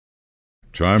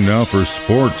Time now for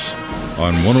sports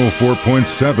on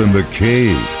 104.7 The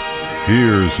Cave.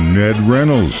 Here's Ned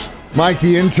Reynolds. Mike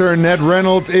the intern, Ned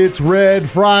Reynolds, it's Red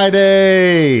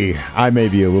Friday. I may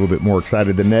be a little bit more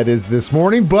excited than Ned is this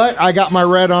morning, but I got my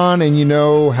red on, and you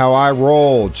know how I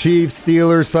roll. Chiefs,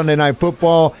 Steelers, Sunday Night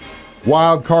Football,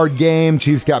 wild card game.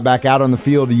 Chiefs got back out on the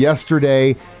field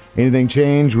yesterday. Anything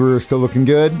change? We're still looking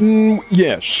good?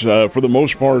 Yes, for the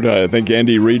most part, I think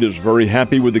Andy Reid is very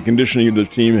happy with the conditioning of the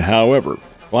team. However,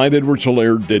 Clyde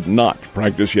Edwards-Helaire did not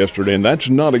practice yesterday, and that's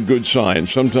not a good sign.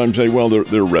 Sometimes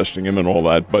they're resting him and all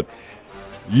that, but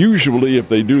usually if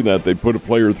they do that, they put a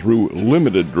player through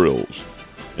limited drills.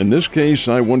 In this case,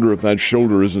 I wonder if that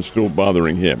shoulder isn't still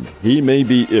bothering him. He may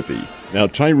be iffy. Now,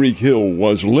 Tyreek Hill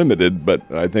was limited, but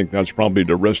I think that's probably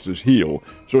to rest his heel.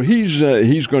 So he's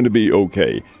going to be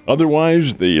okay.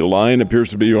 Otherwise, the line appears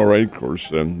to be all right. Of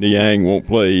course, Niang won't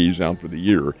play. He's out for the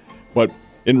year. But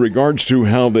in regards to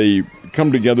how they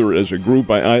come together as a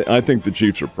group, I think the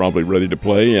Chiefs are probably ready to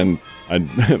play, and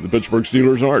the Pittsburgh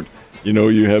Steelers aren't. You know,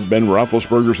 you have Ben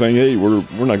Roethlisberger saying, hey, we're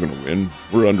not going to win.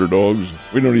 We're underdogs.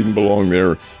 We don't even belong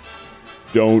there.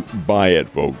 Don't buy it,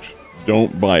 folks.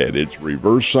 Don't buy it. It's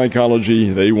reverse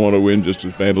psychology. They want to win just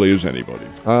as badly as anybody.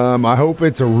 I hope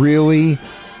it's a really...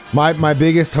 My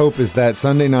biggest hope is that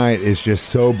Sunday night is just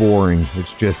so boring.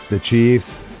 It's just the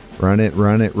Chiefs, run it,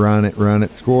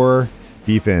 score,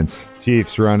 defense.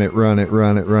 Chiefs, run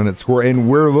it, score. And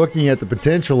we're looking at the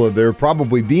potential of there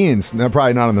probably being,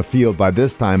 probably not on the field by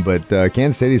this time, but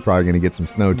Kansas City's probably going to get some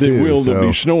snow too. They will. There'll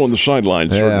be snow on the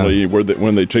sidelines, certainly,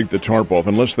 when they take the tarp off,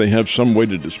 unless they have some way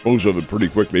to dispose of it pretty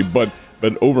quickly. But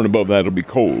over and above that, it'll be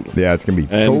cold. Yeah, it's going to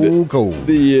be cold.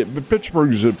 But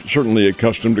Pittsburgh's certainly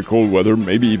accustomed to cold weather,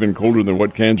 maybe even colder than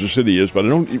what Kansas City is, but I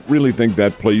don't really think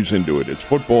that plays into it. It's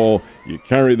football. You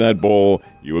carry that ball.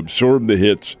 You absorb the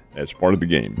hits. That's part of the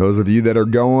game. Those of you that are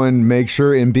going, make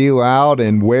sure and be loud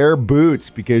and wear boots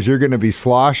because you're going to be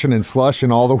sloshing and slushing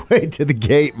all the way to the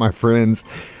gate, my friends.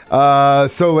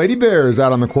 So Lady Bears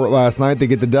out on the court last night. They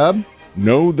get the dub?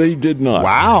 No, they did not.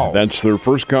 Wow. That's their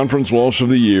first conference loss of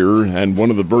the year, and one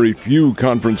of the very few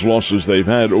conference losses they've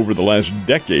had over the last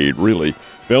decade, really.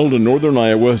 Fell to Northern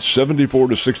Iowa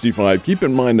 74-65. Keep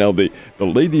in mind now the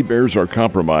Lady Bears are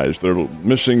compromised. They're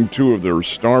missing two of their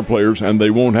star players, and they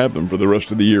won't have them for the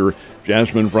rest of the year,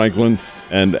 Jasmine Franklin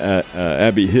and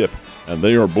Abby Hipp, and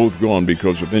they are both gone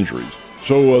because of injuries.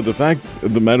 So the fact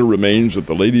of the matter remains that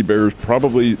the Lady Bears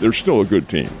they're still a good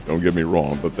team, don't get me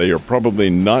wrong, but they are probably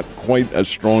not quite as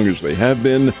strong as they have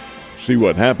been. See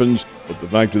what happens, but the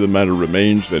fact of the matter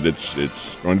remains that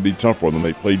it's going to be tough for them.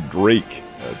 They play Drake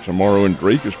tomorrow, and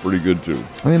Drake is pretty good too.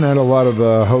 I had a lot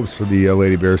of hopes for the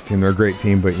Lady Bears team. They're a great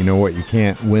team, but you know what? You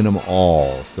can't win them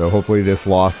all. So hopefully this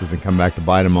loss doesn't come back to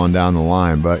bite them on down the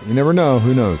line, but you never know.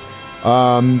 Who knows?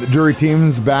 Drury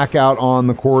teams back out on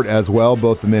the court as well,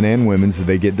 both the men and women. Did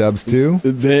they get dubs too?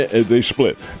 They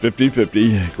split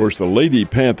 50-50. Of course, the Lady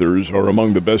Panthers are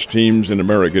among the best teams in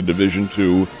America, Division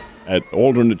II. At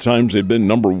alternate times, they've been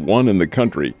number one in the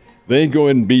country. They go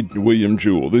and beat William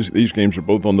Jewell. These games are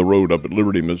both on the road up at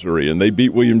Liberty, Missouri, and they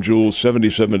beat William Jewell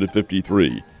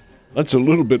 77-53. That's a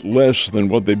little bit less than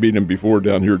what they beat him before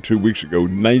down here 2 weeks ago,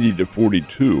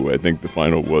 90-42, I think the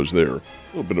final was there. A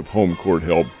little bit of home court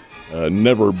help.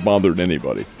 Never bothered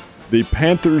anybody. The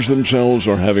Panthers themselves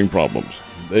are having problems.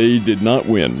 They did not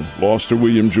win. Lost to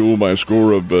William Jewell by a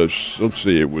score of,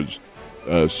 it was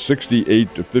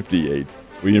 68-58.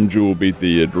 William Jewell beat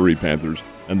the Drury Panthers.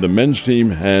 And the men's team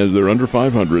they're under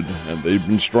 500, and they've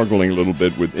been struggling a little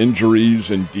bit with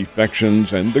injuries and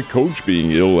defections and the coach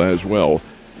being ill as well.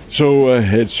 So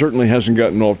it certainly hasn't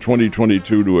gotten off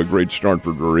 2022 to a great start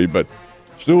for Drury, but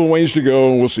still a ways to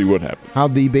go, and we'll see what happens.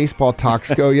 How'd the baseball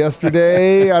talks go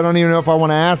yesterday? I don't even know if I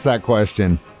want to ask that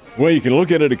question. Well, you can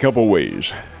look at it a couple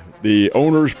ways. The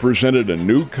owners presented a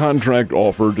new contract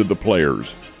offer to the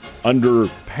players. Under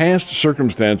past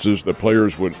circumstances, the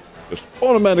players would just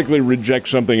automatically reject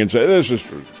something and say, this is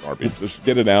garbage, just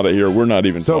get it out of here, we're not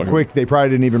even talking. So quick, they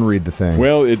probably didn't even read the thing.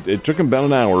 Well, it took them about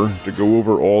an hour to go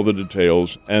over all the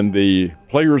details, and the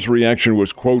players' reaction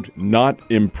was, quote, not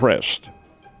impressed,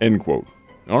 end quote.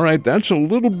 All right, that's a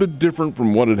little bit different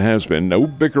from what it has been. No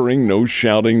bickering, no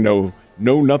shouting, no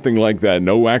nothing like that,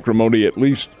 no acrimony, at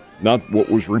least not what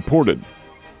was reported.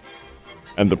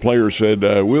 And the players said,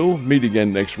 we'll meet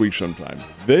again next week sometime.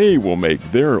 They will make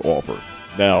their offer.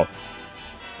 Now,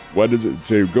 what is it?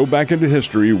 To go back into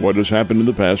history, what has happened in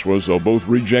the past was they'll both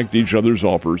reject each other's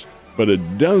offers, but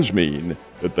it does mean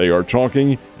that they are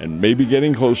talking and maybe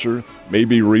getting closer,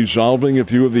 maybe resolving a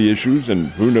few of the issues, and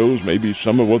who knows, maybe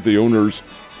some of what the owners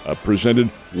presented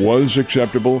was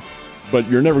acceptable. But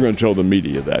you're never going to tell the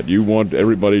media that. You want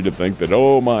everybody to think that,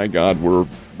 oh, my God, we're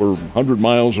 100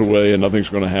 miles away and nothing's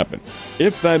going to happen.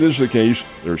 If that is the case,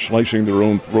 they're slicing their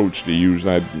own throats, to use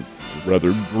that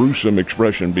rather gruesome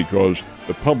expression, because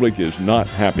the public is not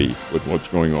happy with what's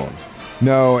going on.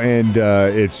 No, and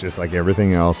it's just like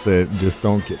everything else. Just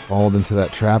don't get followed into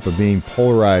that trap of being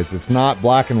polarized. It's not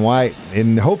black and white,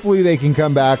 and hopefully they can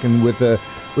come back and with a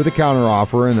counter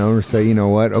offer, and the owners say, you know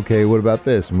what, okay, what about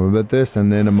this? And what about this?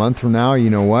 And then a month from now, you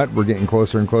know what, we're getting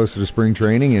closer and closer to spring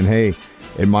training, and hey,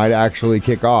 it might actually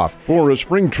kick off. For a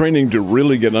spring training to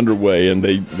really get underway, and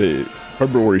they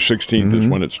February 16th is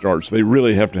when it starts. They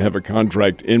really have to have a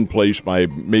contract in place by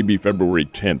maybe February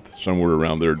 10th, somewhere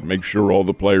around there, to make sure all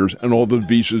the players and all the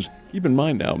visas. Keep in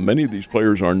mind now, many of these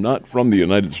players are not from the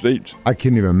United States. I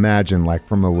couldn't even imagine, like,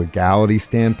 from a legality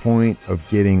standpoint of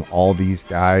getting all these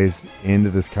guys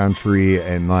into this country,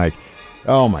 and like,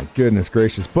 oh my goodness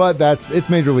gracious. But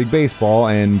it's Major League Baseball,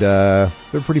 and they're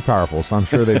pretty powerful, so I'm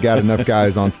sure they've got enough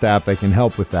guys on staff that can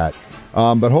help with that.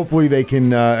 But hopefully they can,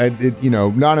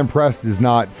 not impressed is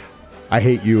not, I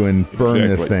hate you and burn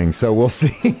this thing. So we'll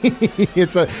see.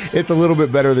 It's a little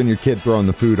bit better than your kid throwing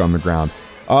the food on the ground.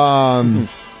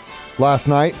 Last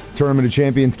night, Tournament of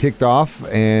Champions kicked off,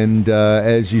 and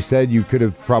as you said, you could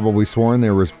have probably sworn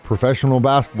there was professional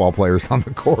basketball players on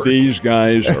the court. These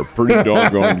guys are pretty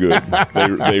doggone good.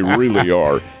 They really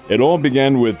are. It all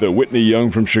began with Whitney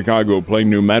Young from Chicago playing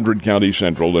New Madrid County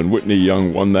Central, and Whitney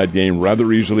Young won that game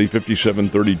rather easily,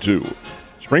 57-32.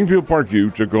 Springfield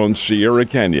Parkview took on Sierra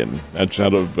Canyon. That's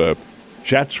out of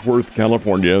Chatsworth,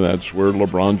 California. That's where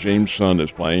LeBron James' son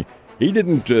is playing. He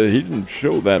didn't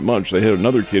show that much. They had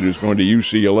another kid who's going to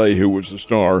UCLA who was the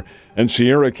star, and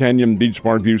Sierra Canyon beats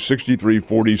Parkview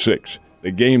 63-46.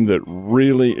 The game that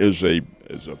really is a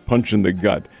punch in the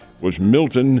gut was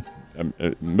Milton.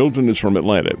 Milton is from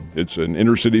Atlanta. It's an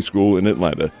inner-city school in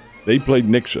Atlanta. They played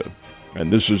Nixa,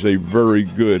 and this is a very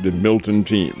good Milton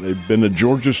team. They've been a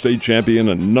Georgia State champion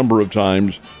a number of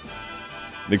times.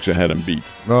 Nixa had him beat.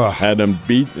 Had him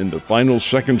beat in the final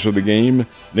seconds of the game.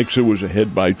 Nixa was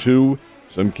ahead by 2.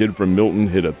 Some kid from Milton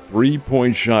hit a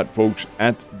 3-point shot, folks,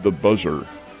 at the buzzer,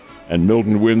 and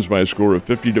Milton wins by a score of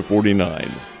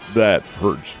 50-49. That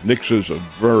hurts. Nixa's a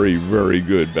very, very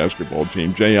good basketball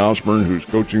team. Jay Osborne, who's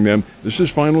coaching them, this is his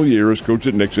final year as coach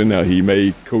at Nixa. Now, he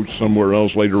may coach somewhere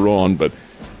else later on, but,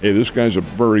 hey, this guy's a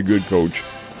very good coach,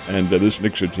 and this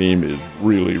Nixa team is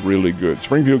really, really good.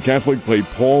 Springfield Catholic played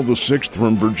Paul VI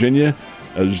from Virginia,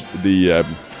 as the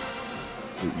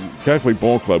Catholic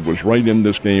Ball Club was right in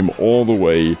this game all the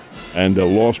way, and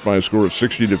lost by a score of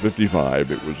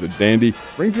 60-55. It was a dandy.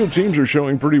 Springfield teams are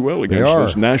showing pretty well against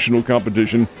this national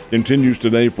competition. Continues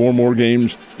today. 4 more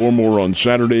games, 4 more on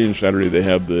Saturday. And Saturday they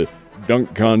have the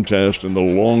dunk contest and the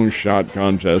long shot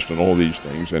contest and all these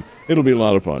things. And it'll be a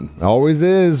lot of fun. Always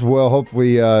is. Well,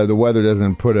 hopefully the weather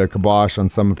doesn't put a kibosh on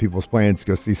some of people's plans to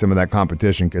go see some of that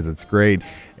competition, because it's great.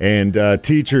 And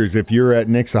teachers, if you're at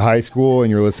Nixa High School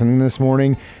and you're listening this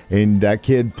morning and that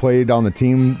kid played on the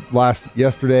team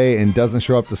yesterday and doesn't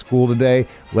show up to school today,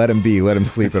 let him be. Let him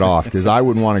sleep it off, because I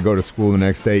wouldn't want to go to school the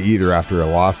next day either after a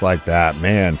loss like that,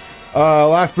 man.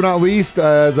 Last but not least,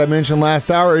 as I mentioned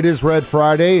last hour, it is Red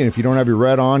Friday, and if you don't have your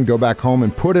red on, go back home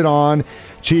and put it on.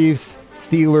 Chiefs,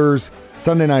 Steelers,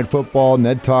 Sunday Night Football,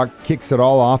 Ned Talk kicks it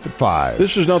all off at 5.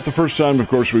 This is not the first time, of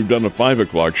course, we've done a 5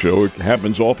 o'clock show. It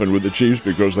happens often with the Chiefs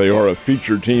because they are a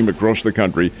featured team across the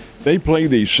country. They play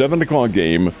the 7 o'clock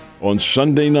game on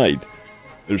Sunday night.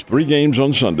 There's 3 games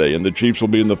on Sunday, and the Chiefs will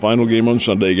be in the final game on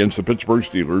Sunday against the Pittsburgh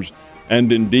Steelers.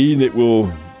 And indeed, it will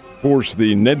force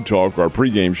the Ned Talk, our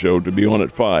pregame show, to be on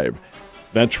at 5.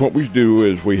 That's what we do,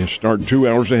 is we start 2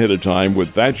 hours ahead of time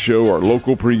with that show, our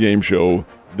local pregame show,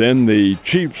 then the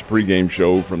Chiefs pregame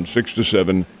show from 6 to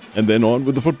 7, and then on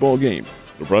with the football game.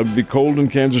 It'll probably be cold in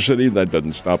Kansas City. That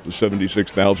doesn't stop the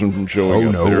 76,000 from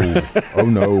showing up there. Oh,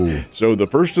 no. So the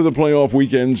first of the playoff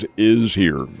weekends is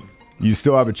here. You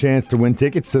still have a chance to win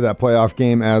tickets to that playoff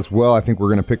game as well. I think we're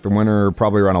going to pick the winner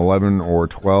probably around 11 or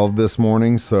 12 this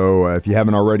morning. So if you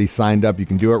haven't already signed up, you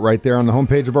can do it right there on the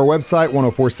homepage of our website,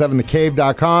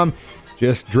 1047thecave.com.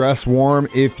 Just dress warm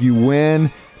if you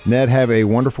win. Ned, have a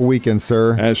wonderful weekend,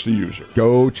 sir. As to you, sir.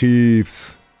 Go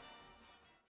Chiefs.